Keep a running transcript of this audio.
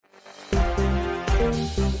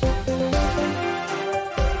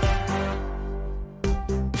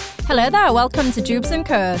Hello there, welcome to Jubes &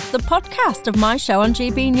 Co, the podcast of my show on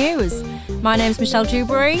GB News. My name's Michelle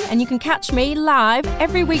Dewberry and you can catch me live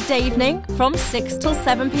every weekday evening from 6 till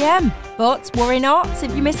 7pm. But worry not,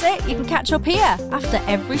 if you miss it, you can catch up here after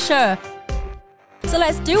every show. So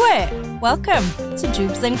let's do it. Welcome to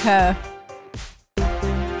Jubes & Co.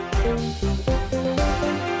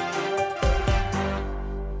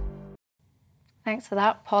 Thanks for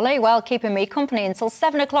that, Polly. Well, keeping me company until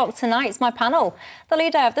 7 o'clock tonight is my panel. The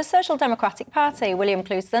leader of the Social Democratic Party, William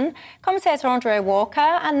Clouston, commentator Andre Walker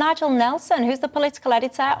and Nigel Nelson, who's the political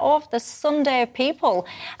editor of the Sunday People.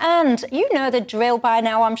 And you know the drill by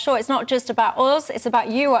now. I'm sure it's not just about us, it's about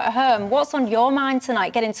you at home. What's on your mind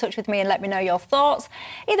tonight? Get in touch with me and let me know your thoughts,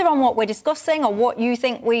 either on what we're discussing or what you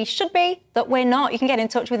think we should be, that we're not. You can get in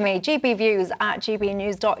touch with me,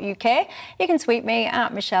 gbviews@gbnews.uk. You can tweet me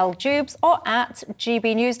at Michelle Dubes or at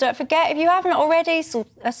GB News. Don't forget, if you haven't already,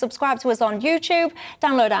 subscribe to us on YouTube,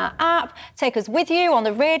 download our app, take us with you on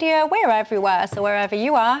the radio. We're everywhere, so wherever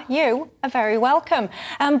you are very welcome.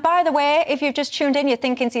 And by the way, if you've just tuned in, you're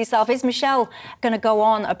thinking to yourself, is Michelle going to go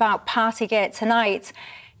on about Partygate tonight?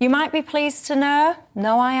 You might be pleased to know,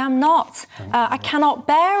 no, I am not. I cannot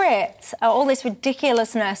bear it. All this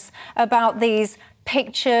ridiculousness about these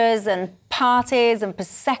pictures and parties and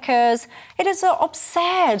Prosecco's. It is so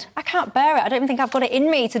absurd. I can't bear it. I don't even think I've got it in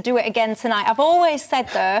me to do it again tonight. I've always said,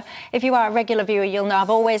 though, if you are a regular viewer, you'll know I've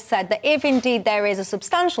always said that if indeed there is a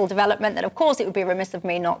substantial development, then of course it would be remiss of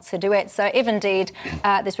me not to do it. So if indeed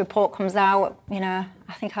this report comes out, you know,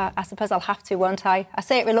 I suppose I'll have to, won't I? I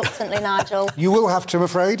say it reluctantly, Nigel. You will have to, I'm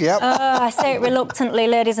afraid, yep. I say it reluctantly,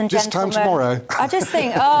 ladies and gentlemen. This time tomorrow. I just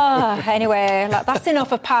think, anyway, that's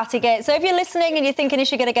enough of Partygate. So if you're listening and you're thinking, is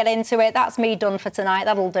she going to get into it? That's me done for tonight.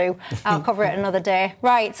 That'll do. I'll cover it another day.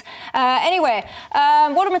 Right. Anyway,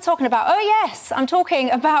 what am I talking about? Oh, yes, I'm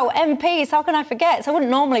talking about MPs. How can I forget? So I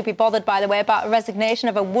wouldn't normally be bothered, by the way, about a resignation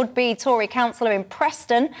of a would-be Tory councillor in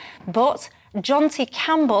Preston, but John T.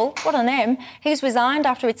 Campbell, what a name, he's resigned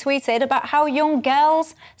after he tweeted about how young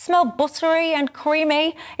girls smell buttery and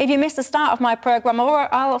creamy. If you missed the start of my programme,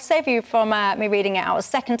 I'll save you from me reading it out a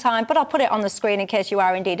second time, but I'll put it on the screen in case you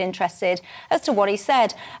are indeed interested as to what he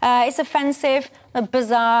said. It's offensive,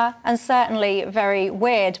 bizarre and certainly very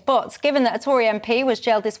weird. But given that a Tory MP was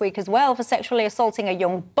jailed this week as well for sexually assaulting a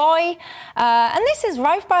young boy, and this is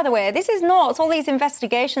rife, by the way, this is not all these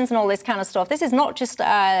investigations and all this kind of stuff. This is not just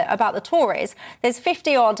about the Tories. There's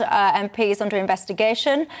 50-odd MPs under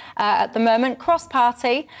investigation at the moment,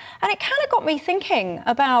 cross-party, and it kind of got me thinking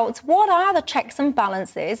about what are the checks and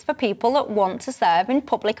balances for people that want to serve in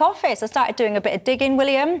public office. I started doing a bit of digging,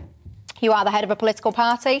 William. You are the head of a political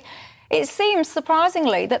party. It seems,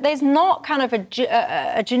 surprisingly, that there's not kind of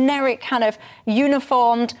a generic kind of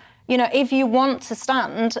uniformed, you know, if you want to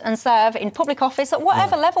stand and serve in public office at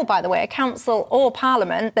whatever level, by the way, council or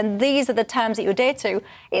parliament, then these are the terms that you adhere to.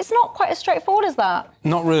 It's not quite as straightforward as that.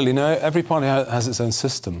 Not really, no. Every party has its own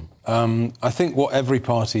system. I think what every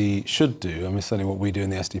party should do, I mean, certainly what we do in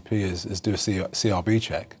the SDP is do a CRB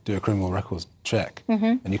check, do a criminal records check.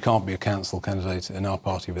 And you can't be a council candidate in our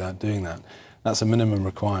party without doing that. That's a minimum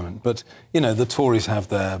requirement. But, you know, the Tories have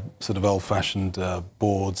their sort of old-fashioned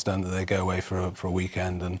boards down that they go away for a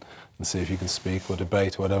weekend and see if you can speak or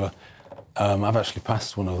debate or whatever. I've actually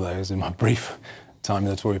passed one of those in my brief time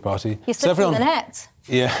in the Tory party. You slipped through the net.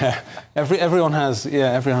 Yeah, everyone has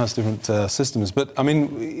different systems. But, I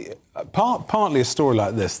mean, partly a story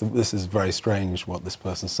like this is very strange what this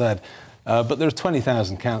person said, but there are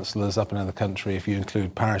 20,000 councillors up and down the country. If you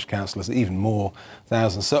include parish councillors, even more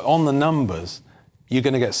thousands. So on the numbers, you're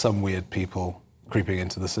going to get some weird people creeping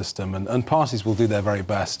into the system, and parties will do their very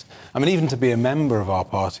best. I mean, even to be a member of our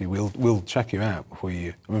party, we'll check you out before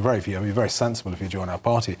you. I mean, very sensible if you join our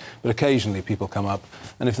party. But occasionally people come up,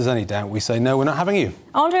 and if there's any doubt, we say no, we're not having you.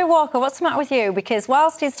 Andre Walker, what's the matter with you? Because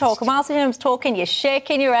whilst he's talking, you're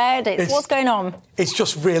shaking your head. What's going on? It's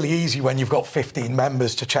just really easy when you've got 15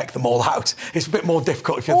 members to check them all out. It's a bit more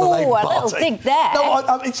difficult if you're the Labour Party. A little dig there.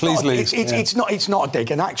 No, it's not a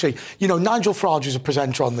dig. And actually, you know, Nigel Farage is a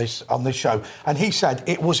presenter on this show, and he said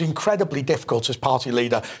it was incredibly difficult as party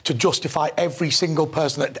leader to justify every single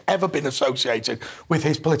person that had ever been associated with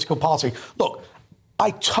his political party. Look, I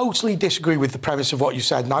totally disagree with the premise of what you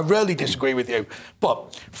said, and I really disagree with you.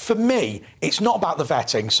 But for me, it's not about the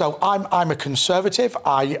vetting. So I'm a Conservative.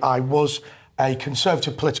 I was a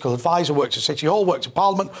Conservative political advisor, worked at City Hall, worked at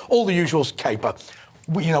Parliament, all the usual caper.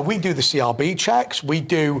 We do the CRB checks, we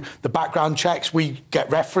do the background checks, we get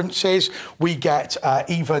references, we get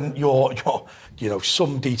even your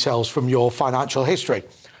some details from your financial history.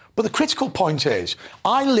 But the critical point is,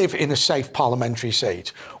 I live in a safe parliamentary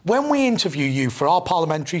seat. When we interview you for our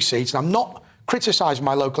parliamentary seat, and I'm not criticising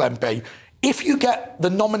my local MP, if you get the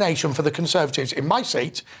nomination for the Conservatives in my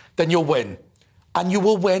seat, then you'll win. And you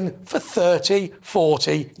will win for 30,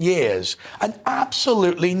 40 years. And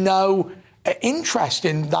absolutely no interest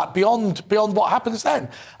in that beyond what happens then.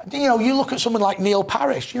 You know, you look at someone like Neil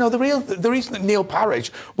Parish. You know, the reason that Neil Parish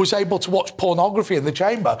was able to watch pornography in the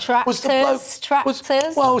chamber was the bloke. Tractors.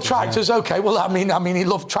 Tractors. Okay. Well, I mean, he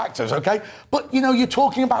loved tractors. Okay, but you know, you're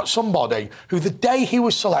talking about somebody who, the day he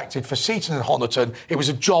was selected for Seaton and Honiton, it was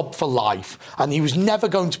a job for life, and he was never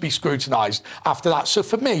going to be scrutinised after that. So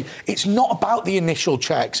for me, it's not about the initial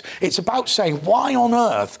checks. It's about saying, why on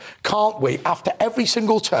earth can't we, after every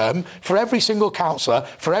single term, for every single councillor,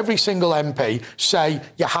 for every single MP, say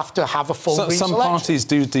you have to have a full reselection? Some parties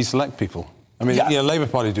do deselect people. I mean, Labour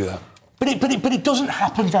Party do that. But it doesn't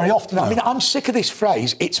happen very often. No. I mean, I'm sick of this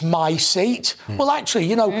phrase, it's my seat. Well, actually,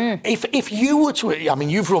 you know, if you were to... I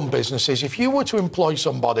mean, you've run businesses. If you were to employ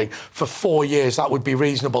somebody for 4 years, that would be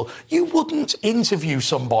reasonable. You wouldn't interview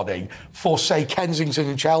somebody for, say, Kensington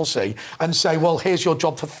and Chelsea and say, well, here's your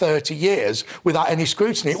job for 30 years without any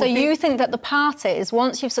scrutiny. So you think that the parties,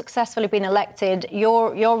 once you've successfully been elected,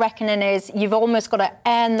 your reckoning is you've almost got to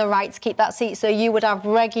earn the right to keep that seat, so you would have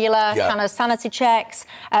regular kind of sanity checks,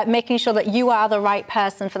 making sure that you are the right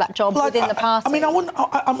person for that job within the party.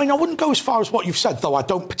 I wouldn't go as far as what you've said, though I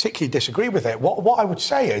don't particularly disagree with it. What I would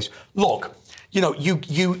say is, look, you know,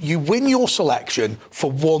 you win your selection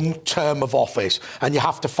for one term of office and you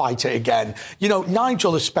have to fight it again. You know,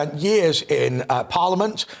 Nigel has spent years in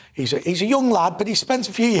Parliament. He's a young lad, but he spent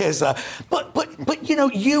a few years there. But you know,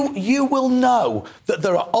 you will know that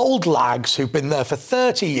there are old lags who've been there for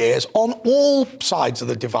 30 years on all sides of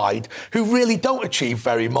the divide who really don't achieve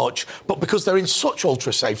very much, but because they're in such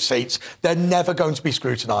ultra-safe seats, they're never going to be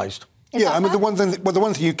scrutinised. Yeah, I mean, the one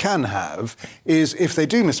thing you can have is if they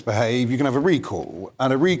do misbehave, you can have a recall.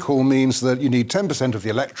 And a recall means that you need 10% of the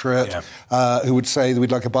electorate who would say that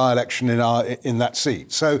we'd like a by-election in that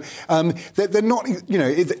seat. So they're not, you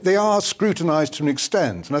know, they are scrutinised to an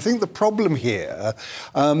extent. And I think the problem here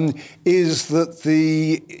is that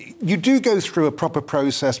you do go through a proper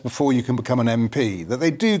process before you can become an MP, that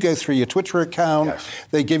they do go through your Twitter account,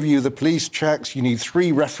 they give you the police checks, you need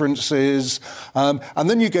 3 references, and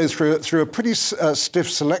then you go through a pretty stiff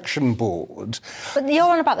selection board. But you're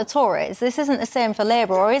on about the Tories. This isn't the same for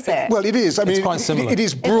Labour, or is it? Well, it is. I mean, it's quite similar. It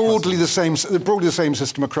is broadly the same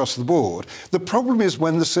system across the board. The problem is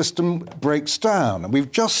when the system breaks down, and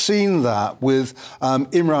we've just seen that with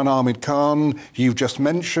Imran Ahmed Khan, who you've just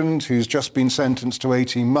mentioned, who's just been sentenced to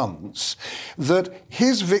 18 months, that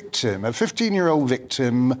his victim, a 15-year-old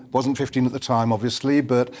victim, wasn't 15 at the time, obviously,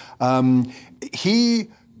 but he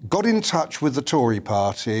got in touch with the Tory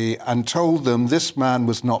party and told them this man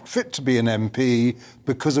was not fit to be an MP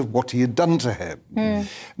because of what he had done to him.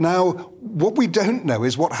 Now, what we don't know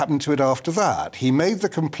is what happened to it after that. He made the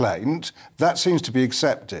complaint, that seems to be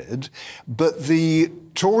accepted, but the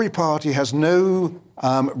Tory party has no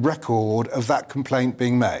record of that complaint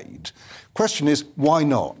being made. Question is, why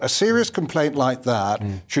not? A serious complaint like that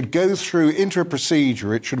should go into a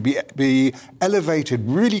procedure. It should be elevated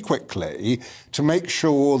really quickly to make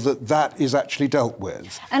sure that is actually dealt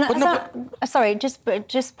with. And sorry,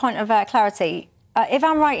 just point of clarity. If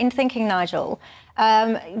I'm right in thinking, Nigel,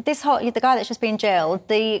 the guy that's just been jailed,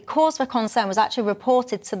 the cause for concern was actually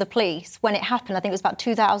reported to the police when it happened. I think it was about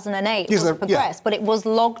 2008. It was progressed, but it was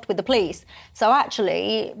logged with the police. So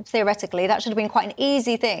actually, theoretically, that should have been quite an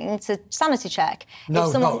easy thing to sanity check.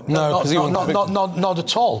 Not at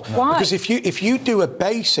all. Why? Because if you do a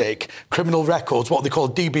basic criminal records, what they call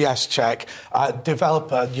a DBS check,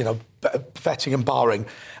 developer, vetting and barring,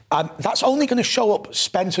 that's only going to show up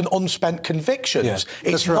spent and unspent convictions.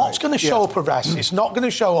 Yeah, it's not going to show up arrests. It's not going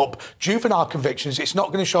to show up juvenile convictions. It's not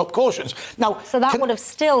going to show up cautions. Now, so that would have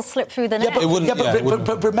still slipped through the net.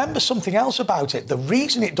 But remember something else about it. The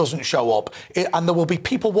reason it doesn't show up, and there will be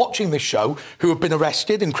people watching this show who have been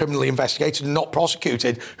arrested and criminally investigated and not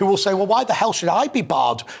prosecuted, who will say, well, why the hell should I be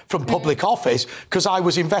barred from public office because I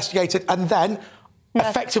was investigated and then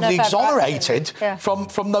effectively exonerated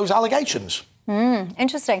from those allegations?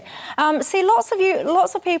 Interesting. See, lots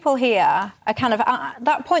of people here are kind of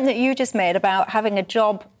that point that you just made about having a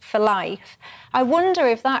job for life. I wonder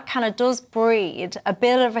if that kind of does breed a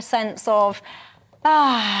bit of a sense of,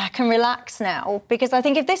 I can relax now, because I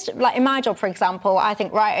think if this, like in my job, for example, I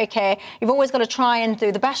think, right, OK, you've always got to try and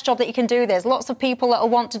do the best job that you can do. There's lots of people that will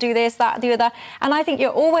want to do this, that, the other. And I think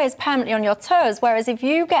you're always permanently on your toes. Whereas if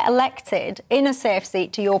you get elected in a safe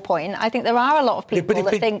seat, to your point, I think there are a lot of people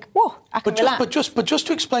that think, whoa, I can relax. But just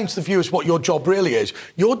to explain to the viewers what your job really is,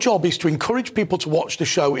 your job is to encourage people to watch the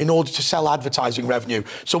show in order to sell advertising revenue.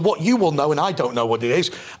 So what you will know, and I don't know what it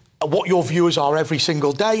is, what your viewers are every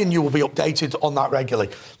single day, and you will be updated on that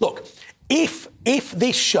regularly. Look, if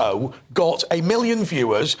this show got 1 million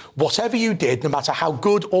viewers, whatever you did, no matter how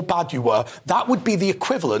good or bad you were, that would be the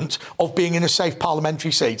equivalent of being in a safe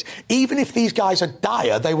parliamentary seat. Even if these guys are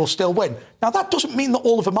dire, they will still win. Now, that doesn't mean that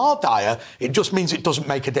all of them are dire. It just means it doesn't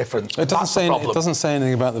make a difference. It doesn't say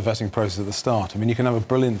anything about the vetting process at the start. I mean, you can have a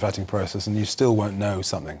brilliant vetting process and you still won't know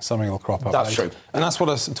something. Something will crop up. That's later. true. And that's what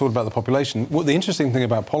I talked about the population. What the interesting thing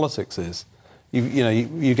about politics is,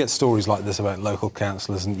 you get stories like this about local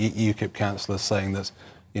councillors and UKIP councillors saying that,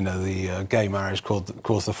 the gay marriage caused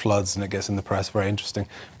the floods, and it gets in the press. Very interesting.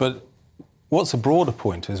 But what's a broader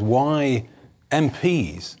point is why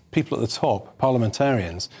MPs, people at the top,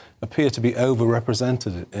 parliamentarians, appear to be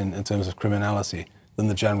overrepresented in terms of criminality than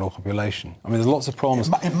the general population. I mean, there's lots of problems.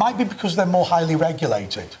 It might be because they're more highly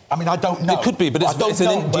regulated. I mean, I don't know. It could be, but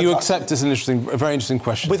do you accept it's a very interesting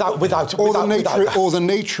question? Or the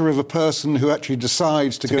nature of a person who actually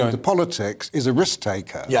decides to go into politics is a risk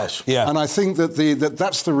taker. Yes. Yeah. And I think that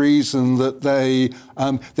that's the reason that they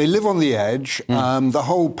live on the edge. The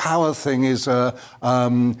whole power thing is it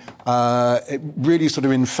really sort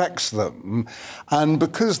of infects them, and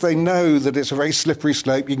because they know that it's a very slippery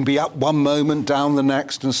slope, you can be up one moment, down the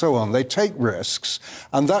next, and so on. They take risks,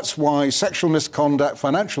 and that's why sexual misconduct,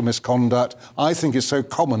 financial misconduct, I think, is so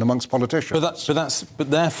common amongst politicians.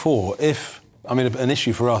 But therefore, an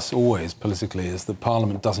issue for us always politically is that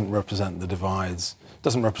Parliament doesn't represent the divides,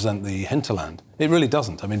 doesn't represent the hinterland. It really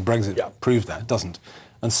doesn't. I mean, Brexit proved that it doesn't.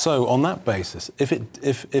 And so, on that basis,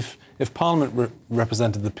 if Parliament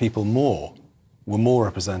represented the people more, were more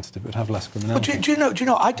representative, it would have less criminality. But do you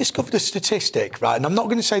know, I discovered a statistic, right, and I'm not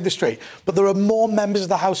going to say the street, but there are more members of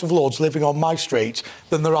the House of Lords living on my street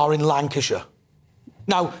than there are in Lancashire.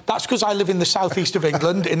 Now, that's because I live in the southeast of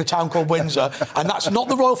England, in a town called Windsor, and that's not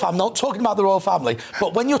the royal family. I'm not talking about the royal family.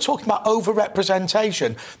 But when you're talking about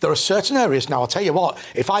over-representation, there are certain areas. Now, I'll tell you what,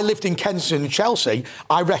 if I lived in Kensington and Chelsea,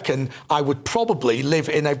 I reckon I would probably live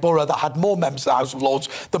in a borough that had more members of the House of Lords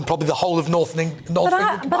than probably the whole of North England. But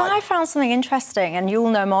I found something interesting, and you'll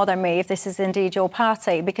know more than me if this is indeed your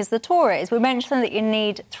party, because the Tories, we mentioned that you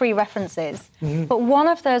need 3 references, but one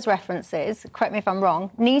of those references, correct me if I'm wrong,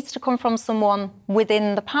 needs to come from someone within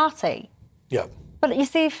the party. Yeah. But you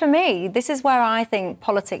see, for me, this is where I think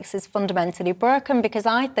politics is fundamentally broken, because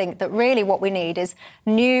I think that really what we need is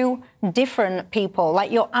new, different people,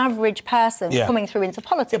 like your average person coming through into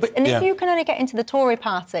politics. If you can only get into the Tory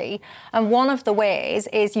party, and one of the ways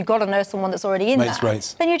is you've got to know someone that's already in there,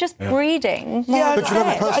 then you're just breeding more. But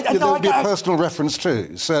there'll be a personal reference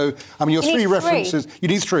too. So, I mean, your 3 references, you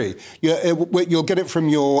need 3. You'll get it from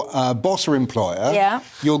your boss or employer. Yeah.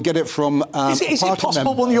 You'll get it from Is it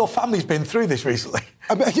possible one of your family's been through this recently?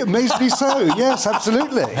 Amazingly so, yes,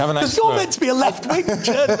 absolutely. Because you're meant to be a left-wing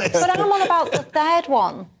journalist. But I'm on about the third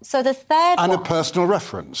one. So the third one. And a personal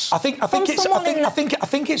reference. I think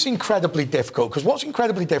it's incredibly difficult, because what's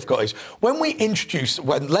incredibly difficult is when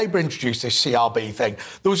Labour introduced this CRB thing,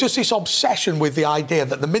 there was just this obsession with the idea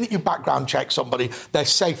that the minute you background check somebody, they're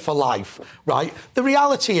safe for life, right? The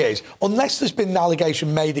reality is, unless there's been an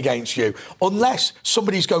allegation made against you, unless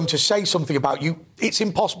somebody's going to say something about you, it's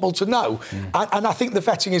impossible to know. And I think the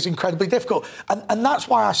vetting is incredibly difficult. And that's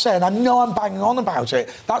why I say, and I know I'm banging on about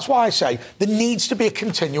it, that's why I say there needs to be a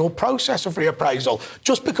continual process of reappraisal.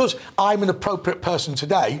 Just because I'm an appropriate person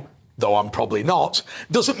today, though I'm probably not,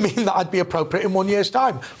 doesn't mean that I'd be appropriate in 1 year's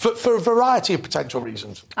time, for a variety of potential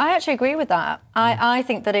reasons. I actually agree with that. I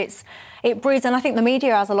think that it breeds, and I think the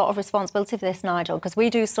media has a lot of responsibility for this, Nigel, because we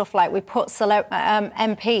do stuff like we put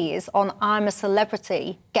MPs on I'm a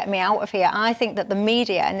celebrity, get me out of here. I think that the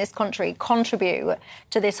media in this country contribute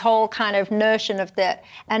to this whole kind of notion of that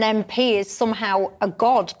an MP is somehow a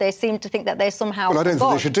god. They seem to think that they're somehow Well, I don't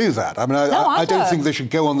think they should do that. I mean, I don't think they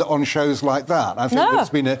should go on shows like that. I think there's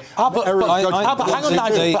been hang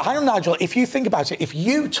on, Nigel, if you think about it, if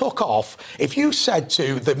you took off, if you said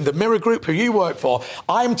to the Mirror Group who you work for,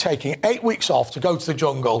 I'm taking 8 weeks off to go to the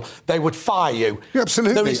jungle, they would fire you. Yeah,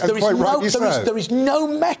 absolutely, There is no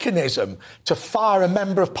mechanism to fire a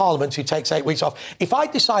Member of Parliament who takes 8 weeks off. If I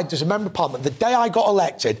decided as a Member of Parliament the day I got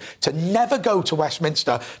elected to never go to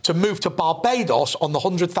Westminster, to move to Barbados on the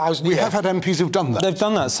 100,000 a year... We have had MPs who've done that. They've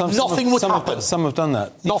done that. Nothing would happen. Some have done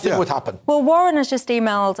that. Nothing would happen. Well, Warren has just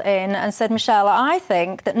emailed in and said, Michelle, I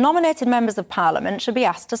think that nominated members of Parliament should be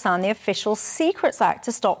asked to sign the Official Secrets Act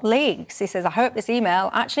to stop leaks. He says, I hope this email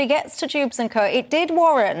actually gets to Tubes & Co. It did,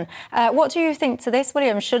 Warren. What do you think to this,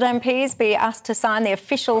 William? Should MPs be asked to sign the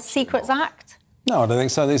Official Secrets Act? No, I don't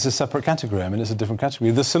think so. It's a separate category. I mean, it's a different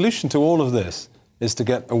category. The solution to all of this is to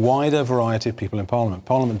get a wider variety of people in Parliament.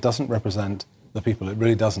 Parliament doesn't represent the people. It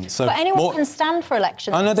really doesn't. So but anyone can stand for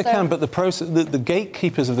elections. I know they can, but the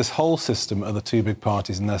gatekeepers of this whole system are the two big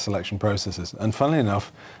parties in their selection processes. And funnily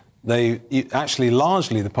enough, actually,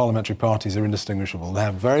 largely, the parliamentary parties are indistinguishable. They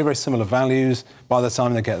have very, very similar values. By the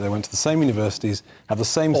time they get there, went to the same universities, have the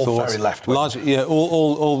same thoughts. All very left-wing. Yeah,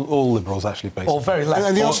 all liberals, actually, basically. All very left.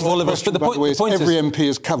 And the answer to the question, by the way, is every MP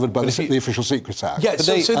is covered by the Official Secrets Act. Yeah,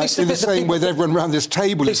 so this in the same way that everyone around this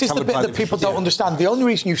table is covered by the... This is the bit that people don't understand. The only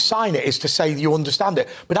reason you sign it is to say you understand it.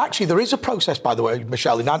 But actually, there is a process, by the way,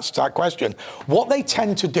 Michelle, in answer to that question. What they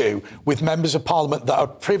tend to do with members of Parliament that are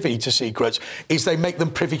privy to secrets is they make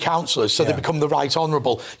them privy councillors, so they become the Right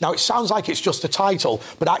Honourable. Now, it sounds like it's just a title,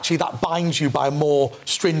 but actually that binds you by a more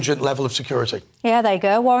stringent level of security. Yeah, there you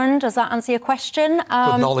go. Warren, does that answer your question? Good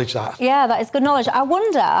knowledge, that. Yeah, that is good knowledge. I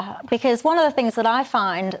wonder, because one of the things that I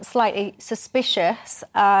find slightly suspicious,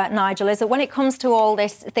 Nigel, is that when it comes to all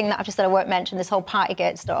this thing that I've just said I won't mention, this whole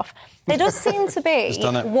Partygate stuff, there does seem to be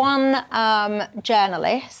one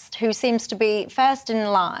journalist who seems to be first in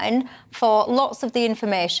line for lots of the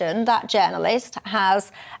information. That journalist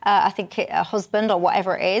has, I think, a husband or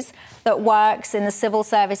whatever it is that works in the civil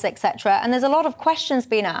service, etc. And there's a lot of questions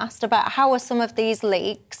being asked about how are some of these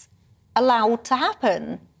leaks allowed to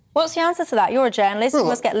happen. What's the answer to that? You're a journalist, you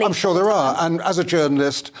must get leaks. I'm sure there are, and as a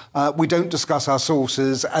journalist, we don't discuss our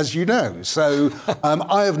sources, as you know. So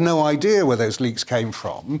I have no idea where those leaks came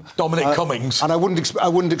from. Dominic Cummings. And I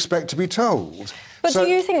wouldn't expect to be told. But do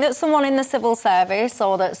you think that someone in the civil service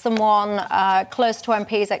or that someone close to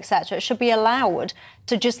MPs, etc., should be allowed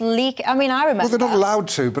to just leak? I mean, I remember... Well, they're not allowed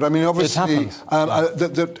to, but I mean, obviously... It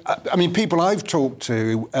happens. I mean, people I've talked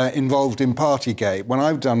to involved in Partygate, when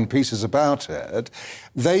I've done pieces about it,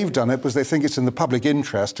 they've done it because they think it's in the public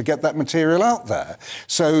interest to get that material out there.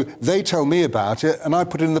 So they tell me about it and I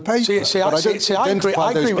put it in the paper.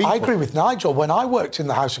 I agree with Nigel. When I worked in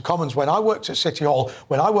the House of Commons, when I worked at City Hall,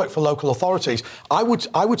 when I worked for local authorities, I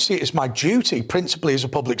would see it as my duty, principally as a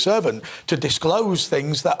public servant, to disclose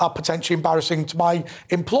things that are potentially embarrassing to my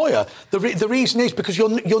employer. The reason is because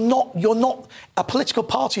you're not a political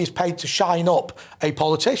party is paid to shine up a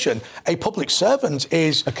politician. A public servant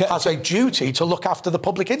has a duty to look after the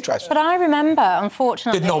public interest. But I remember,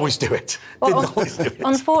 unfortunately... Didn't always do it.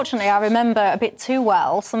 Unfortunately, I remember a bit too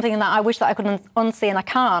well something that I wish that I could unsee and I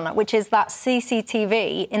can't, which is that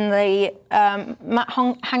CCTV in the Matt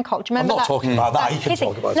Hancock. Do you remember I'm not talking about that. You can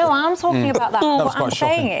talk about it. No, I'm talking about that. That what I'm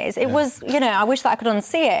saying is, it was, I wish that I could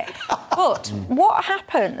unsee it. But what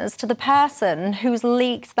happens to the person who's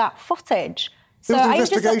leaked that footage? There was an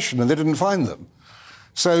investigation and they didn't find them.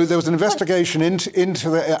 So there was an investigation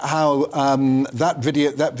into how that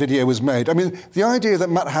video was made. I mean, the idea that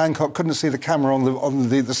Matt Hancock couldn't see the camera on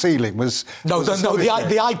the ceiling was... No,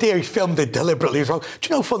 the idea he filmed it deliberately as well. Do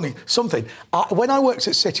you know something? When I worked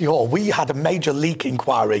at City Hall, we had a major leak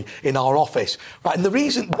inquiry in our office. Right, and the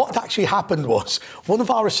reason what actually happened was one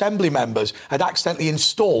of our assembly members had accidentally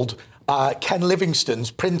installed Ken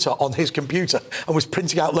Livingstone's printer on his computer and was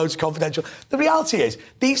printing out loads of confidential. The reality is,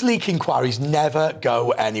 these leak inquiries never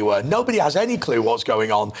go anywhere. Nobody has any clue what's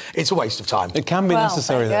going on. It's a waste of time. It can be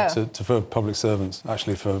necessary, though, for public servants,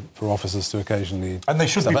 actually, for officers to occasionally... And they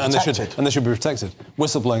should be protected. And they should be protected.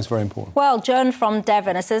 Whistleblowing is very important. Well, Joan from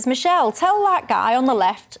Devon says, Michelle, tell that guy on the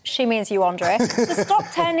left, she means you, Andre, to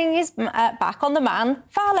stop turning his back on the man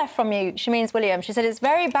far left from you. She means William. She said it's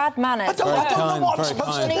very bad manners. I don't know what I'm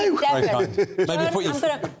supposed to do.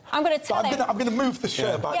 I'm going to tell him. I'm going to move the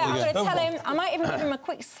shirt back. Yeah, I'm going to tell him. I might even give him a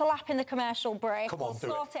quick slap in the commercial break. Come on,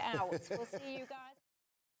 we'll sort it out. We'll see you guys.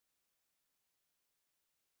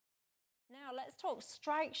 Now, let's talk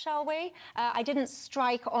strike, shall we? I didn't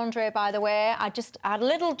strike Andre, by the way. I had a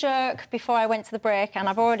little joke before I went to the break, and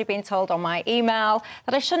I've already been told on my email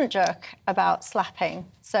that I shouldn't joke about slapping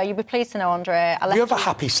So you'll be pleased to know, Andre. Have you ever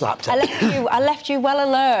happy slapped it? I left you well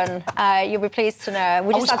alone. You'll be pleased to know. I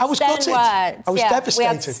was gutted. Words. I was devastated. We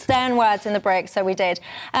had stern words in the break, so we did.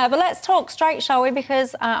 But let's talk strike, shall we?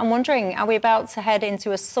 Because I'm wondering, are we about to head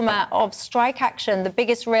into a summer of strike action? The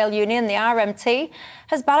biggest rail union, the RMT,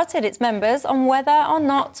 has balloted its members on whether or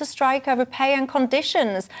not to strike over pay and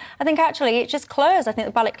conditions. I think actually it just closed. I think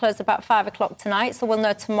the ballot closed about 5 o'clock tonight, so we'll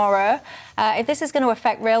know tomorrow if this is going to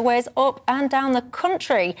affect railways up and down the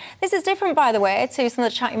country. This is different, by the way, to some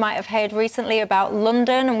of the chat you might have heard recently about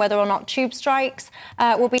London and whether or not tube strikes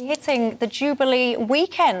will be hitting the Jubilee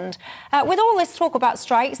weekend. With all this talk about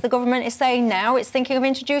strikes, the government is saying now it's thinking of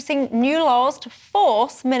introducing new laws to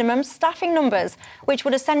force minimum staffing numbers, which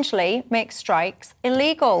would essentially make strikes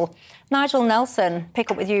illegal. Nigel Nelson,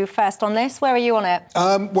 pick up with you first on this. Where are you on it?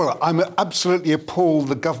 Well, I'm absolutely appalled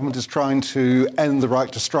the government is trying to end the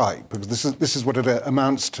right to strike, because this is what it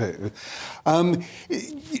amounts to.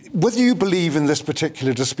 Whether you believe in this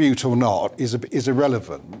particular dispute or not is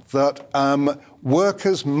irrelevant. That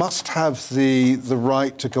workers must have the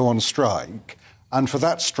right to go on strike, and for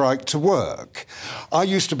that strike to work. I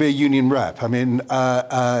used to be a union rep. I mean,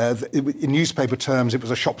 in newspaper terms, it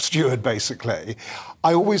was a shop steward, basically.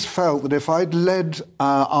 I always felt that if I'd led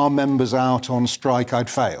our members out on strike, I'd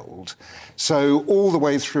failed. So all the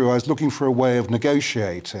way through, I was looking for a way of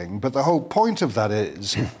negotiating. But the whole point of that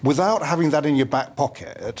is, without having that in your back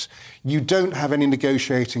pocket, you don't have any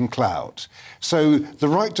negotiating clout. So the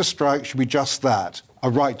right to strike should be just that, a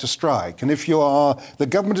right to strike. And if the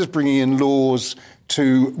government is bringing in laws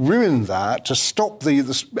to ruin that, to stop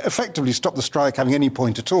effectively stop the strike having any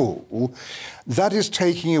point at all, that is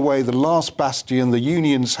taking away the last bastion the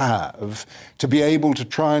unions have to be able to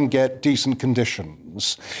try and get decent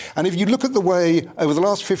conditions. And if you look at the way, over the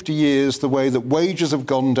last 50 years, the way that wages have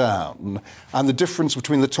gone down and the difference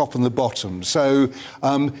between the top and the bottom. So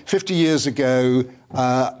 50 years ago,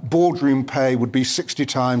 boardroom pay would be 60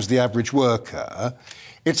 times the average worker.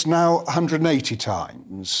 It's now 180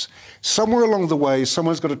 times. Somewhere along the way,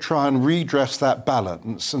 someone's got to try and redress that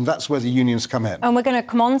balance, and that's where the unions come in. And we're going to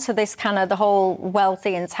come on to this kind of the whole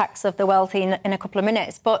wealthy and tax of the wealthy in a couple of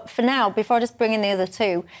minutes. But for now, before I just bring in the other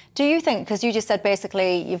two, do you think, because you just said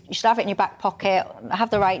basically you should have it in your back pocket,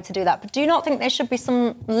 have the right to do that, but do you not think there should be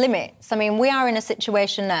some limits? I mean, we are in a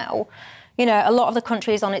situation now. You know, a lot of the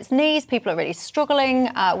country is on its knees. People are really struggling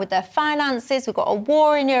with their finances. We've got a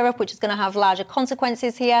war in Europe, which is going to have larger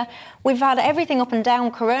consequences here. We've had everything up and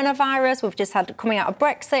down coronavirus. We've just had coming out of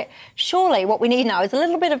Brexit. Surely what we need now is a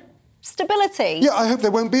little bit of stability. Yeah, I hope there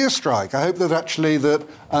won't be a strike. I hope that actually the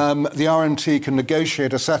RMT can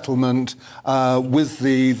negotiate a settlement with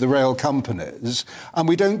the rail companies, and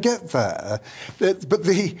we don't get there. But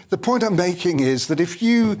the point I'm making is that if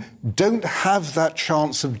you don't have that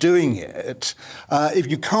chance of doing it, if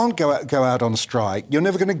you can't go out on strike, you're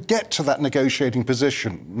never going to get to that negotiating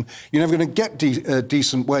position. You're never going to get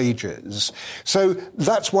decent wages. So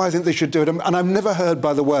that's why I think they should do it. And I've never heard,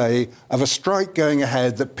 by the way, of a strike going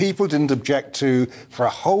ahead that people didn't object to for a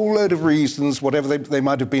whole load of reasons, whatever they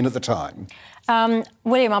might have been at the time.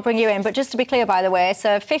 William, I'll bring you in. But just to be clear, by the way,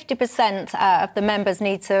 so 50% of the members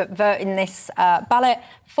need to vote in this ballot.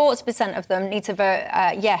 40% of them need to vote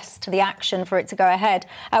yes to the action for it to go ahead.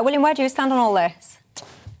 William, where do you stand on all this?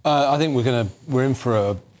 I think we're in for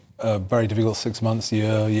a very difficult 6 months,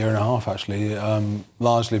 year and a half, actually,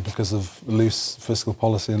 largely because of loose fiscal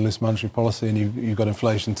policy and loose monetary policy, and you've got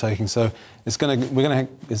inflation taking. So it's a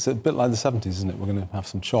bit like the 70s, isn't it? We're going to have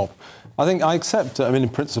some chop. I think I accept. I mean, in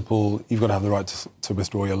principle, you've got to have the right to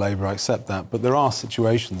withdraw your labour. I accept that, but there are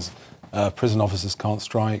situations. Prison officers can't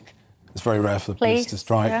strike. It's very rare for the police to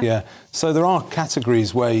strike. Yeah. So there are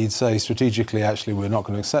categories where you'd say strategically, actually, we're not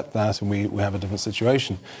going to accept that, and we have a different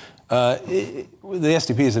situation. The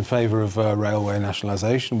SDP is in favour of railway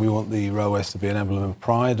nationalisation. We want the railways to be an emblem of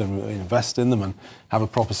pride and invest in them and have a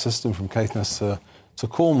proper system from Caithness to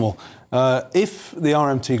Cornwall. If the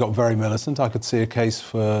RMT got very militant, I could see a case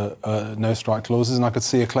for no strike clauses, and I could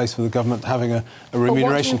see a case for the government having a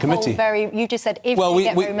remuneration committee. You just said if we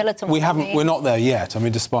get very militant. We're not there yet. I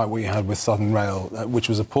mean, despite what you had with Southern Rail, which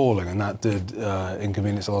was appalling, and that did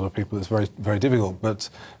inconvenience a lot of people. It's very, very difficult. But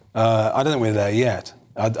I don't think we're there yet.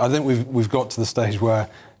 I think we've got to the stage where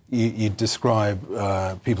you describe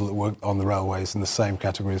people that work on the railways in the same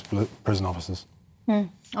category as prison officers.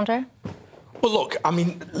 Andre? Well, look, I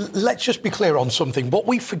mean, let's just be clear on something. What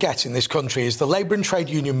we forget in this country is the labour and trade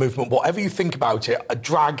union movement, whatever you think about it,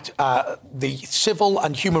 dragged the civil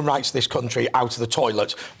and human rights of this country out of the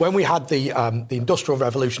toilet. When we had the Industrial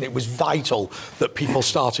Revolution, it was vital that people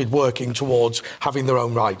started working towards having their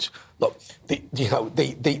own rights. Look,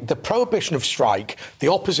 the prohibition of strike, the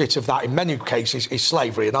opposite of that in many cases is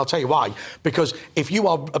slavery. And I'll tell you why. Because if you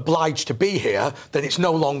are obliged to be here, then it's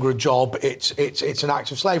no longer a job, it's an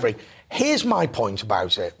act of slavery. Here's my point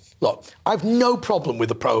about it. Look, I've no problem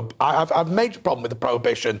with I've a major problem with the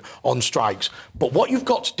prohibition on strikes. But what you've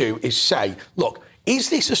got to do is say, look, is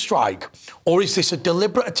this a strike or is this a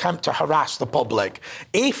deliberate attempt to harass the public?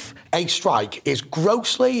 If a strike is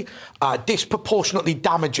grossly, disproportionately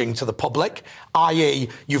damaging to the public, i.e.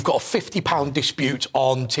 you've got a £50 dispute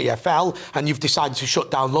on TfL and you've decided to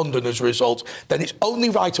shut down London as a result, then it's only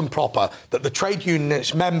right and proper that the trade union and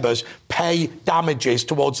its members pay damages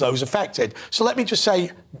towards those affected. So let me just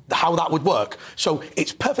say how that would work. So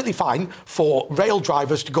it's perfectly fine for rail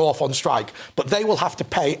drivers to go off on strike, but they will have to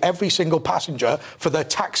pay every single passenger for their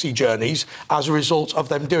taxi journeys as a result of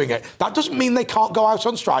them doing it. That doesn't mean they can't go out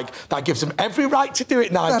on strike. That gives them every right to do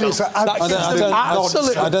it, Nigel. I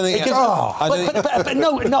don't think... But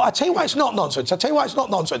no, I tell you why it's not nonsense.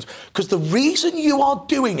 Because the reason you are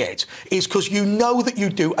doing it is because you know that you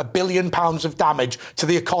do £1 billion of damage to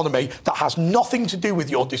the economy that has nothing to do with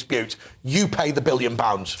your dispute. You pay the £1 billion.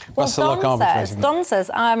 Well, Don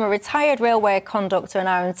says, I'm a retired railway conductor and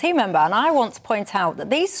RMT member, and I want to point out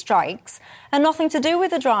that these strikes are nothing to do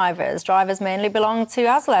with the drivers. Drivers mainly belong to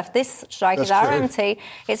ASLEF. This strike is RMT.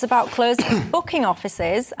 It's about closing booking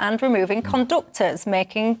offices and removing conductors,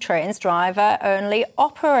 making trains driver-only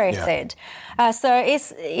operated. So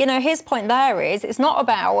it's, his point there is it's not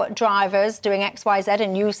about drivers doing X, Y, Z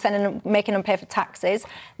and you making them pay for taxes.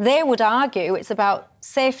 They would argue it's about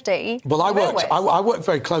safety. Well, I worked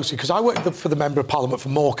very closely because I worked for the Member of Parliament for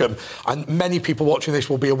Morecambe, and many people watching this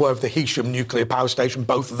will be aware of the Heysham nuclear power station,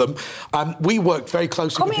 both of them. We worked very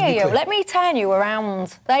closely with the nuclear... Let me turn you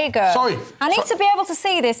around. There you go. Sorry. I need to be able to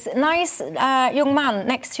see this nice young man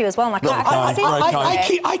next to you as well.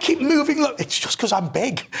 I keep moving. Look, it's just because I'm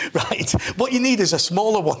big, right? What you need is a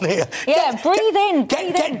smaller one here. Yeah, breathe in.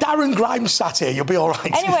 Get Darren Grimes sat here. You'll be all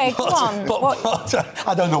right. Anyway, come on. But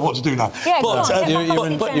I don't know what to do now. Yeah, but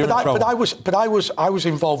I was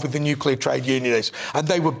involved with the nuclear trade unionists, and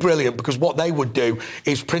they were brilliant because what they would do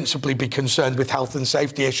is principally be concerned with health and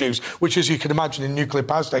safety issues, which, as you can imagine, in nuclear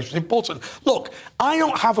power stations is important. Look, I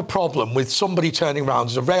don't have a problem with somebody turning around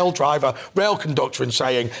as a rail driver, rail conductor, and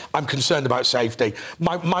saying, I'm concerned about safety.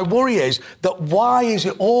 My worry is that why is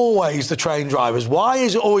it always the train drivers? Why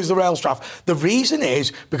is it always the rail staff? The reason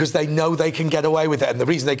is because they know they can get away with it, and the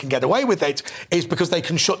reason they can get away with it is because they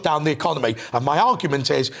can shut down the economy. And my argument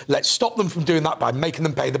is, let's stop them from doing that by making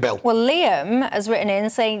them pay the bill. Well, Liam has written in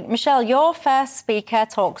saying, Michelle, your first speaker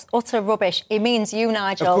talks utter rubbish. He means you,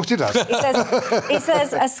 Nigel. Of course he does. He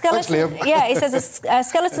says a skeleton. Thanks, Liam. Yeah, he says a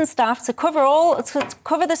skeleton staff to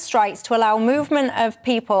cover the strikes to allow movement of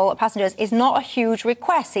people, passengers, is not a huge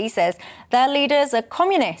request. He says their leaders are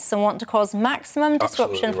communists and want to cause maximum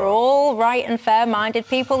disruption for all right and fair-minded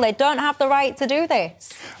people. They don't have the right to do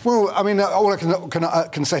this. Well, I mean, all I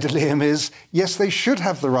can say to Liam is, yes, they should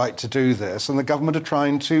have the right to do this, and the government are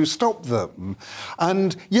trying to stop them.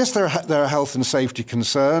 And yes, there are health and safety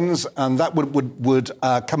concerns, and that would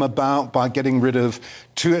come about by getting rid of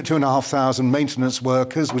 2,500 maintenance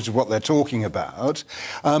workers, which is what they're talking about.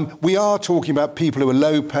 We are talking about people who are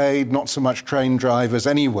low paid, not so much train drivers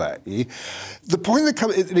anyway. The point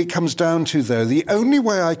that it comes down to, though, the only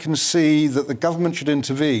way I can see that the government should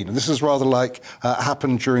intervene, and this is rather like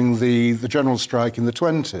happened during the general strike in the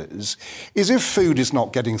 20s, is if food is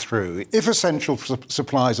not getting through, if essential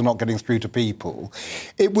supplies are not getting through to people,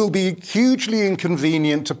 it will be hugely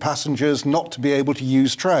inconvenient to passengers not to be able to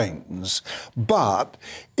use trains. But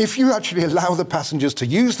if you actually allow the passengers to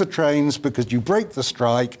use the trains because you break the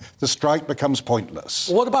strike becomes pointless.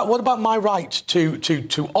 What about my right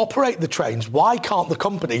to operate the trains? Why can't the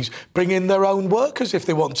companies bring in their own workers if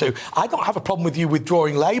they want to? I don't have a problem with you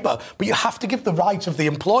withdrawing labour, but you have to give the right of the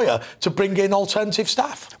employer to bring in alternative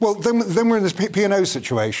staff. Well, then we're in this P&O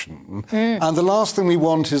situation, and the last thing we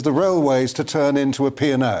want is the railways to turn into a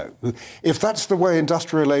P&O. If that's the way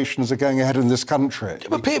industrial relations are going ahead in this country,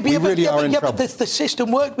 we really are in trouble. But the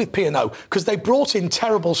system worked with P&O because they brought in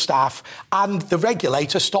terrible staff and the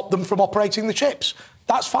regulator stopped them from operating the ships.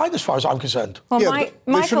 that's fine as far as I'm concerned. Well, they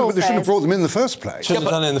shouldn't have brought them in the first place. Shouldn't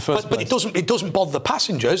have done it in the first place. But it doesn't bother the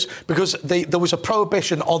passengers because there was a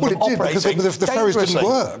prohibition on them operating because the ferries didn't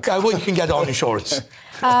work. Well, you can get on insurance.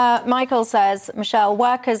 Michael says, Michelle,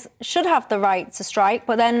 workers should have the right to strike,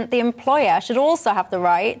 but then the employer should also have the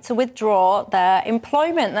right to withdraw their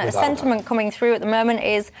employment. That sentiment coming through at the moment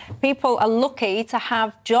is people are lucky to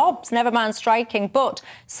have jobs, never mind striking. But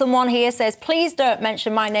someone here says, please don't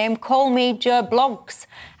mention my name, call me Joe Bloggs.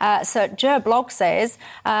 So Joe Bloggs says,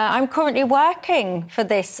 I'm currently working for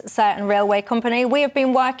this certain railway company. We have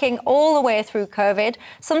been working all the way through COVID,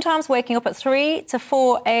 sometimes waking up at 3 to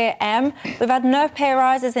 4 a.m. We've had no pay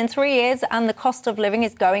rises in 3 years and the cost of living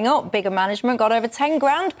is going up. Bigger management got over 10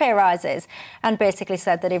 grand pay rises and basically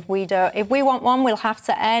said that if we want one, we'll have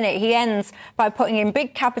to earn it. He ends by putting in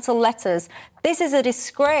big capital letters, this is a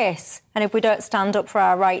disgrace, and if we don't stand up for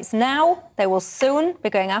our rights now, they will soon be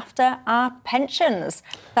going after our pensions.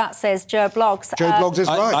 That says Joe Bloggs. Joe Bloggs is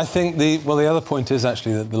right. I think the other point is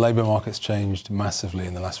actually that the labour market's changed massively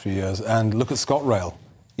in the last few years. And look at ScotRail.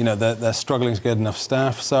 You know, they're struggling to get enough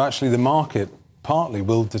staff. So actually the market partly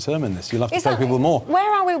will determine this. You'll have to pay people more.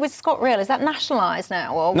 Where are we with ScotRail? Is that nationalised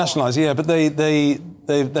now? Or nationalised, yeah, but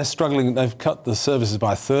they're struggling. They've cut the services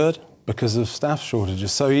by a third because of staff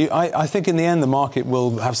shortages. So I think in the end the market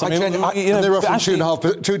will have something. They're offering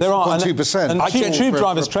 2.2%. And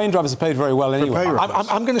train drivers are paid very well anyway.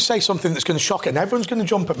 I'm going to say something that's going to shock it, and everyone's going to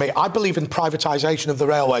jump at me. I believe in privatisation of the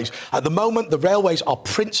railways. At the moment, the railways are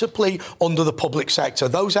principally under the public sector.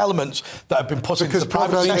 Those elements that have been put into the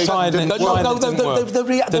privatisation.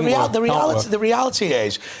 The reality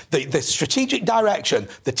is the strategic direction,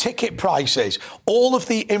 the ticket prices, all of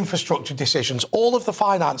the infrastructure decisions, all of the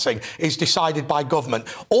financing is decided by government.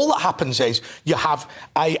 All that happens is you have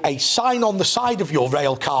a sign on the side of your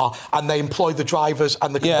rail car and they employ the drivers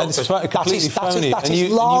and the conductors. That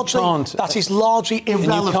is largely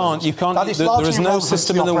irrelevant. You can't. There is no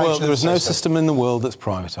system in the world. There is no system in the world that's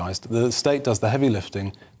privatised. The state does the heavy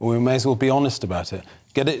lifting. We may as well be honest about it.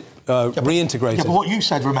 Get it reintegrated. Yeah, but what you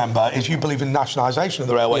said, remember, is you believe in nationalisation of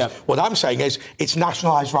the railways. Yeah. What I'm saying is it's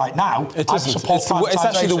nationalised right now. It's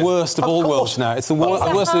actually the worst of all worlds now. It's the worst.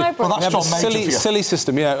 Well, that's John Major silly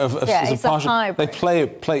system, it's a hybrid. They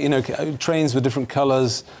play, trains with different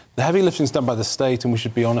colours. The heavy lifting's done by the state, and we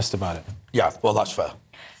should be honest about it. Yeah, well, that's fair.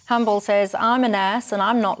 Handball says, I'm a nurse and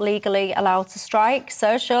I'm not legally allowed to strike,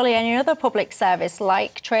 so surely any other public service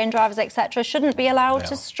like train drivers, etc., shouldn't be allowed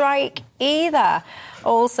to strike either.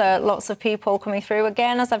 Also, lots of people coming through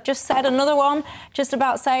again, as I've just said, another one just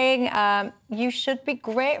about saying you should be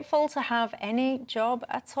grateful to have any job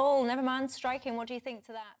at all, never mind striking. What do you think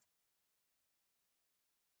to that?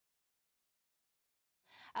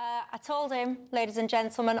 I told him, ladies and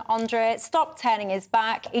gentlemen, Andre, stop turning his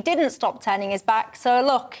back. He didn't stop turning his back, so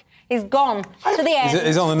look, he's gone to the end.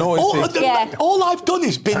 He's on the noise. All I've done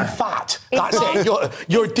is been fat. That's it.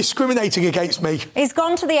 You're discriminating against me. He's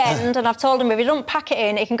gone to the end, and I've told him if he doesn't pack it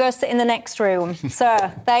in, he can go sit in the next room. So,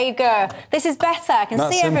 there you go. This is better. I can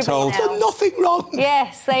see everybody now. I've done nothing wrong.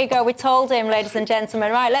 Yes, there you go. We told him, ladies and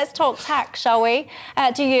gentlemen. Right, let's talk tax, shall we?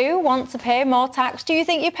 Do you want to pay more tax? Do you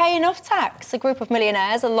think you pay enough tax? A group of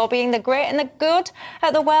millionaires are lobbying the great and the good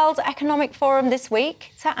at the World Economic Forum this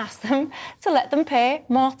week to ask them to let them pay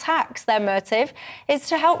more tax. Their motive is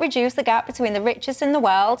to help reduce the gap between the richest in the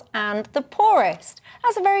world and the poorest.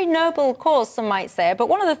 That's a very noble cause, some might say, but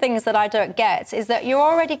one of the things that I don't get is that you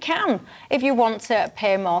already can, if you want to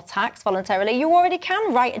pay more tax voluntarily, you already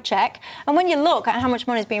can write a cheque. And when you look at how much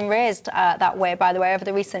money has been raised that way, by the way, over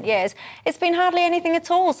the recent years, it's been hardly anything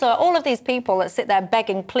at all. So all of these people that sit there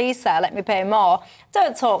begging, please, sir, let me pay more,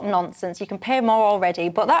 don't talk nonsense. You can pay more already.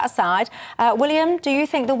 But that aside, William, do you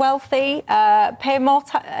think the wealthy pay more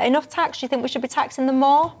enough tax? Do you think we should be taxing them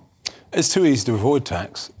more? It's too easy to avoid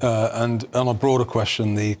tax. And on a broader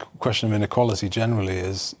question, the question of inequality generally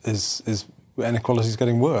is inequality is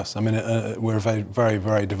getting worse. I mean, we're a very, very,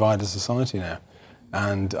 very divided society now.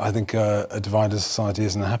 And I think a divided society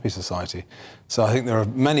isn't a happy society. So I think there are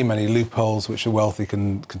many, many loopholes which the wealthy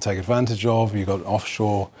can take advantage of. You've got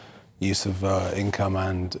offshore use of income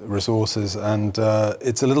and resources, and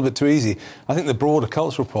it's a little bit too easy. I think the broader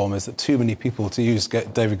cultural problem is that too many people, to use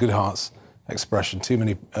David Goodhart's expression, too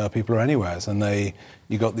many people are anywheres, and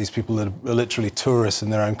you got these people that are literally tourists in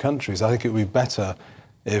their own countries. I think it would be better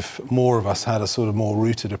if more of us had a sort of more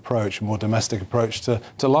rooted approach, a more domestic approach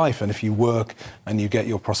to life. And if you work and you get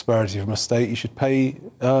your prosperity from a state, you should pay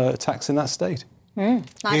tax in that state.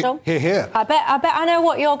 Nigel? Here. I bet I know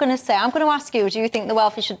what you're going to say. I'm going to ask you, do you think the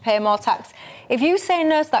wealthy should pay more tax? If you say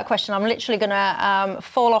no to that question, I'm literally going to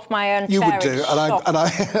fall off my own chair. You would do, and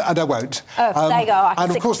I won't. Oh, there you go. And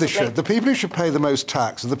of course they should. The people who should pay the most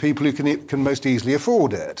tax are the people who can most easily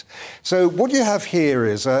afford it. So what you have here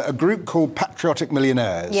is a group called Patriotic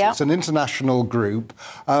Millionaires. Yep. It's an international group.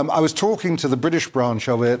 I was talking to the British branch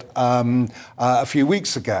of it a few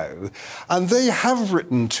weeks ago, and they have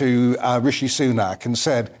written to Rishi Sunak and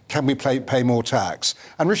said, can we pay more tax?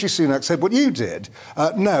 And Rishi Sunak said what you did.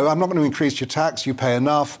 No, I'm not going to increase your tax. You pay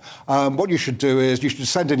enough. What you should do is you should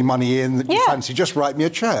send any money in that you fancy. Just write me a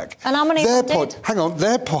cheque. And how many did? Hang on.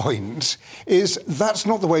 Their point is that's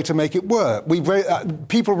not the way to make it work.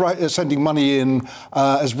 People sending money in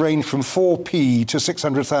has ranged from 4p to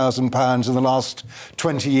 £600,000 in the last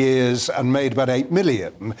 20 years and made about 8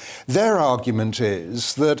 million. Their argument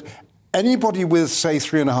is that anybody with, say,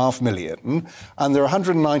 3.5 million, and there are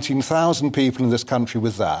 119,000 people in this country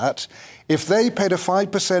with that, if they paid a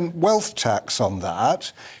 5% wealth tax on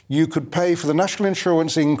that, you could pay for the national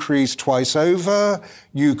insurance increase twice over,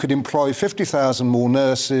 you could employ 50,000 more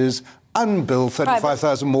nurses, and build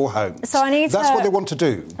 35,000 more homes. So that's what they want to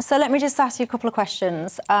do. So let me just ask you a couple of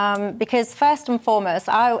questions. Because first and foremost,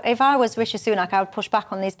 if I was Rishi Sunak, I would push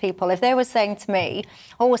back on these people. If they were saying to me,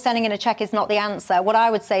 sending in a cheque is not the answer, what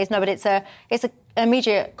I would say is, no, but it's an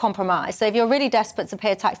immediate compromise. So if you're really desperate to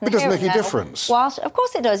pay tax... It doesn't make any difference. Well, of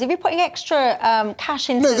course it does. If you're putting extra cash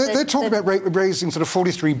into... No, they're talking about raising sort of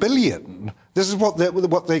 43 billion. This is what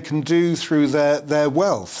they can do through their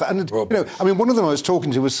wealth. And, one of them I was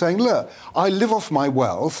talking to was saying, look, I live off my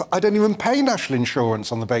wealth. I don't even pay national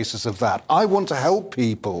insurance on the basis of that. I want to help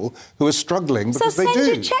people who are struggling because they do. So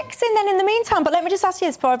send your cheques in then in the meantime. But let me just ask you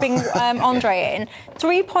this before I bring Andre in.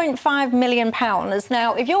 £3.5 million.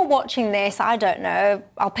 Now, if you're watching this, I don't know,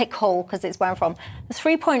 I'll pick Hull because it's where I'm from.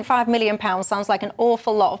 £3.5 million sounds like an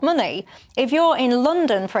awful lot of money. If you're in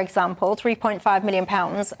London, for example, £3.5 million,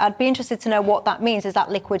 I'd be interested to know what that means. Is that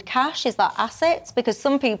liquid cash? Is that assets? Because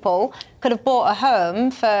some people could have bought a home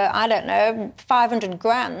for, I don't know, 500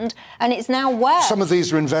 grand, and it's now worth. Some of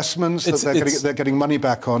these are investments that they're getting money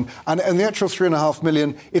back on. And the actual 3.5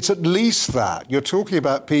 million, it's at least that. You're talking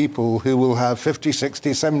about people who will have 50,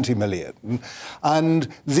 60, 70 million. And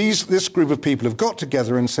this group of people have got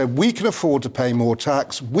together and said, we can afford to pay more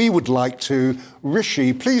tax. We would like to.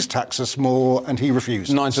 Rishi, please tax us more. And he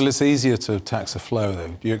refuses. Nigel, it's easier to tax a flow, though.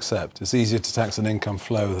 Do you accept? It's easier to tax an income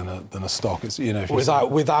flow than a stock. It's,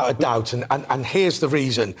 without a doubt. And here's the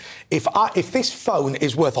reason. If this phone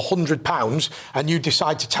is worth £100 and you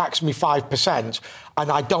decide to tax me 5%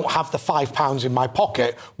 and I don't have the £5 in my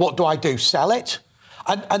pocket, what do? Sell it?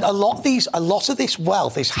 And a lot of this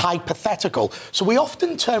wealth is hypothetical. So we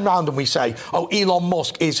often turn around and we say, Elon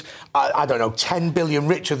Musk is, 10 billion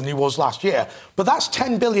richer than he was last year. But that's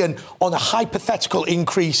 10 billion on a hypothetical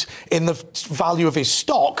increase in the value of his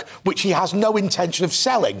stock, which he has no intention of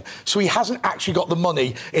selling. So he hasn't actually got the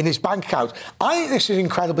money in his bank account. I think this is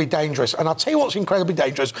incredibly dangerous. And I'll tell you what's incredibly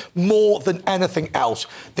dangerous more than anything else.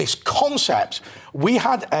 This concept. We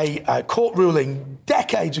had a court ruling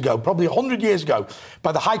decades ago, probably 100 years ago,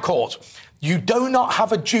 by the High Court. You do not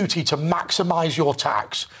have a duty to maximise your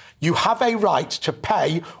tax. You have a right to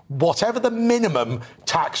pay whatever the minimum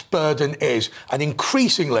tax burden is. And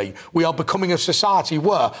increasingly, we are becoming a society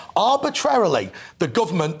where arbitrarily the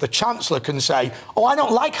government, the Chancellor can say, I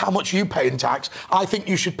don't like how much you pay in tax. I think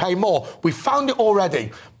you should pay more. We found it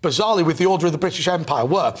already, bizarrely, with the Order of the British Empire,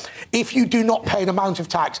 where if you do not pay an amount of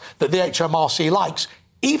tax that the HMRC likes,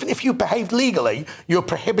 even if you behaved legally, you're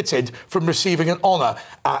prohibited from receiving an honour.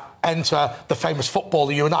 Enter the famous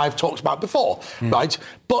footballer you and I have talked about before, right?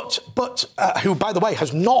 But who, by the way,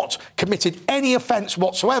 has not committed any offence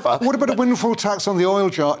whatsoever. What about a windfall tax on the oil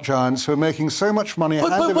giants who are making so much money?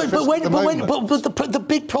 But the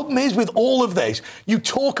big problem is with all of this, you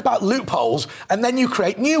talk about loopholes and then you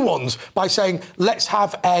create new ones by saying, let's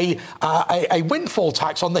have a windfall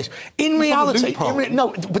tax on this. In reality, but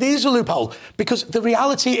it is a loophole because the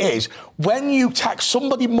reality is when you tax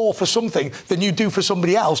somebody more for something than you do for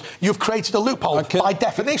somebody else, you've created a loophole by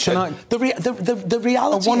definition. The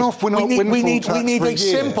reality is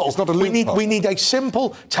we need a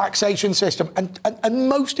simple taxation system, and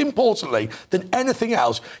most importantly than anything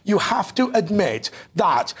else, you have to admit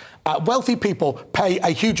that wealthy people pay a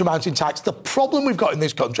huge amount in tax. The problem we've got in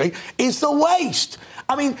this country is the waste.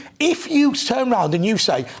 I mean, if you turn around and you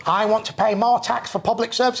say, I want to pay more tax for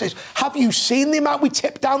public services, have you seen the amount we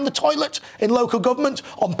tip down the toilet in local government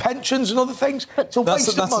on pensions and other things? It's a waste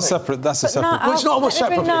of money. That's a separate... Well, it's not a separate...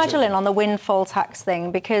 Let me bring Nigel in on the windfall tax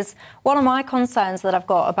thing, because one of my concerns that I've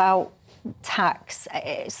got about tax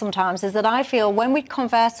sometimes is that I feel when we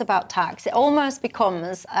converse about tax, it almost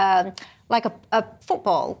becomes like a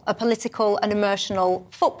football, a political and emotional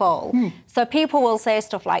football. So people will say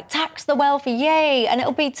stuff like, tax the wealthy, yay, and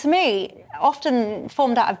it'll be, to me, often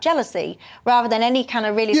formed out of jealousy rather than any kind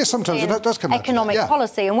of really sometimes it does come economic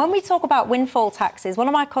policy. And when we talk about windfall taxes, one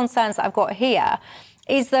of my concerns that I've got here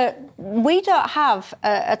is that we don't have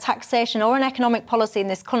a taxation or an economic policy in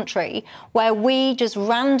this country where we just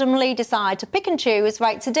randomly decide to pick and choose,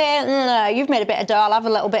 right, today, you've made a bit of dough, I'll have a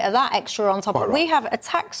little bit of that extra on top. We have a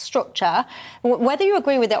tax structure, whether you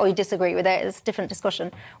agree with it or you disagree with it, it's a different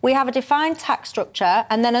discussion. We have a defined tax structure,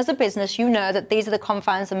 and then as a business, you know that these are the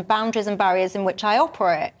confines and boundaries and barriers in which I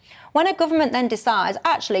operate. When a government then decides,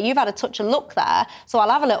 actually, you've had a touch of luck there, so I'll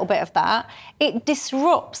have a little bit of that, it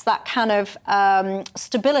disrupts that kind of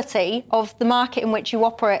stability of the market in which you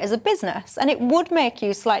operate as a business. And it would make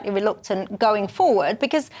you slightly reluctant going forward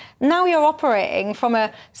because now you're operating from a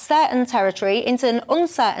certain territory into an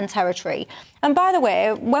uncertain territory. And by the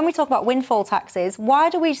way, when we talk about windfall taxes, why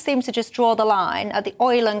do we seem to just draw the line at the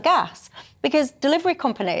oil and gas? Because delivery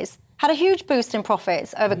companies had a huge boost in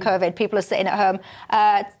profits over COVID. People are sitting at home.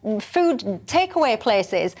 Food takeaway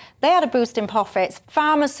places, they had a boost in profits.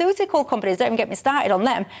 Pharmaceutical companies, don't even get me started on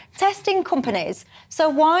them. Testing companies. So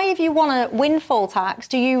why, if you want a windfall tax,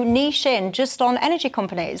 do you niche in just on energy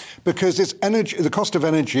companies? Because it's energy. The cost of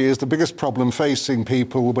energy is the biggest problem facing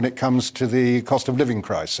people when it comes to the cost of living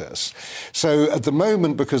crisis. So at the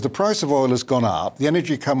moment, because the price of oil has gone up, the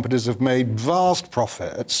energy companies have made vast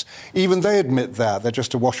profits. Even they admit that. They're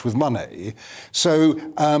just awash with money. So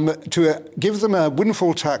to give them a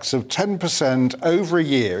windfall tax of 10% over a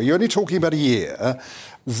year, you're only talking about a year,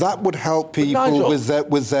 that would help people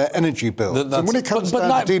with their energy bills. And when it comes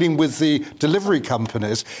down to dealing with the delivery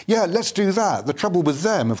companies, let's do that. The trouble with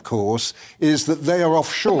them, of course, is that they are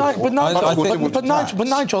offshore. But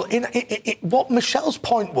Nigel, what Michelle's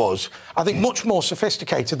point was, I think, much more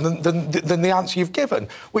sophisticated than the answer you've given,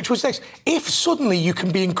 which was this. If suddenly you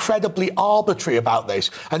can be incredibly arbitrary about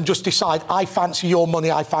this and just decide, I fancy your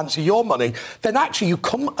money, then actually you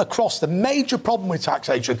come across the major problem with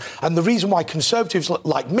taxation and the reason why Conservatives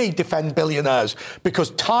like me defend billionaires,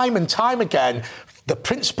 because time and time again the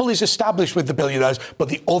principle is established with the billionaires, but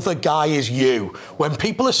the other guy is you. When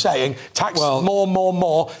people are saying tax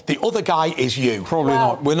more, the other guy is you. Probably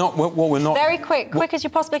not. We're not. Very quick as you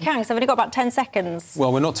possibly can, because I've only got about 10 seconds.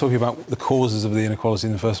 Well, we're not talking about the causes of the inequality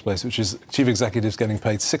in the first place, which is chief executives getting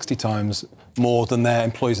paid 60 times more than their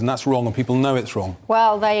employees, and that's wrong, and people know it's wrong.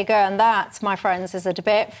 Well, there you go, and that, my friends, is a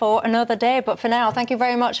debate for another day. But for now, thank you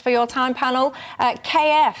very much for your time, panel.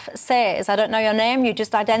 KF says, I don't know your name, you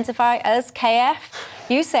just identify as KF.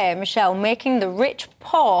 You say, Michelle, making the rich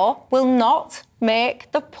poor will not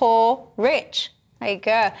make the poor rich. There you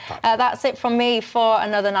go. That's it from me for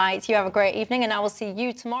another night. You have a great evening, and I will see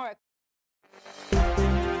you tomorrow.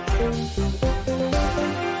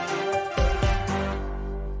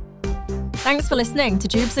 Thanks for listening to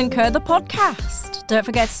Jubes & Co, the podcast. Don't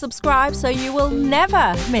forget to subscribe so you will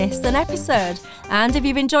never miss an episode. And if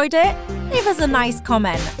you've enjoyed it, leave us a nice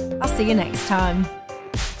comment. I'll see you next time.